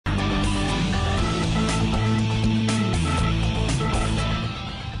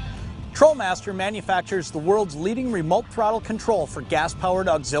TrollMaster manufactures the world's leading remote throttle control for gas-powered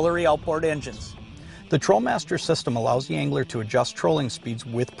auxiliary outboard engines. The TrollMaster system allows the angler to adjust trolling speeds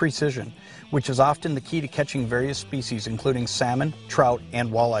with precision, which is often the key to catching various species including salmon, trout, and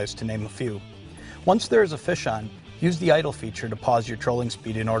walleyes, to name a few. Once there is a fish on, use the idle feature to pause your trolling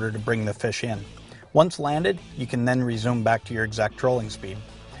speed in order to bring the fish in. Once landed, you can then resume back to your exact trolling speed.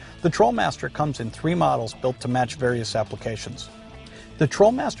 The TrollMaster comes in 3 models built to match various applications. The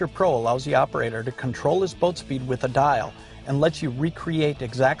TrollMaster Pro allows the operator to control his boat speed with a dial and lets you recreate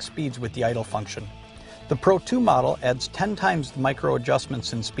exact speeds with the idle function. The Pro 2 model adds 10 times the micro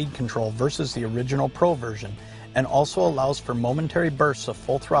adjustments in speed control versus the original Pro version, and also allows for momentary bursts of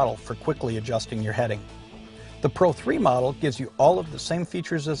full throttle for quickly adjusting your heading. The Pro 3 model gives you all of the same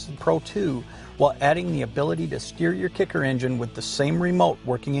features as the Pro 2 while adding the ability to steer your kicker engine with the same remote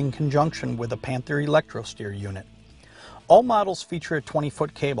working in conjunction with a Panther Electro Steer unit. All models feature a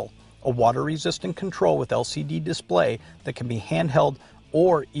 20-foot cable, a water-resistant control with LCD display that can be handheld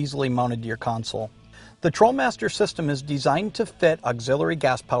or easily mounted to your console. The TrollMaster system is designed to fit auxiliary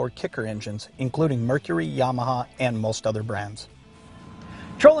gas-powered kicker engines, including Mercury, Yamaha, and most other brands.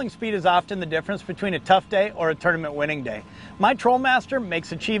 Trolling speed is often the difference between a tough day or a tournament winning day. My TrollMaster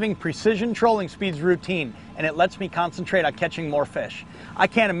makes achieving precision trolling speeds routine, and it lets me concentrate on catching more fish. I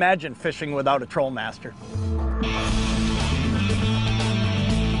can't imagine fishing without a TrollMaster.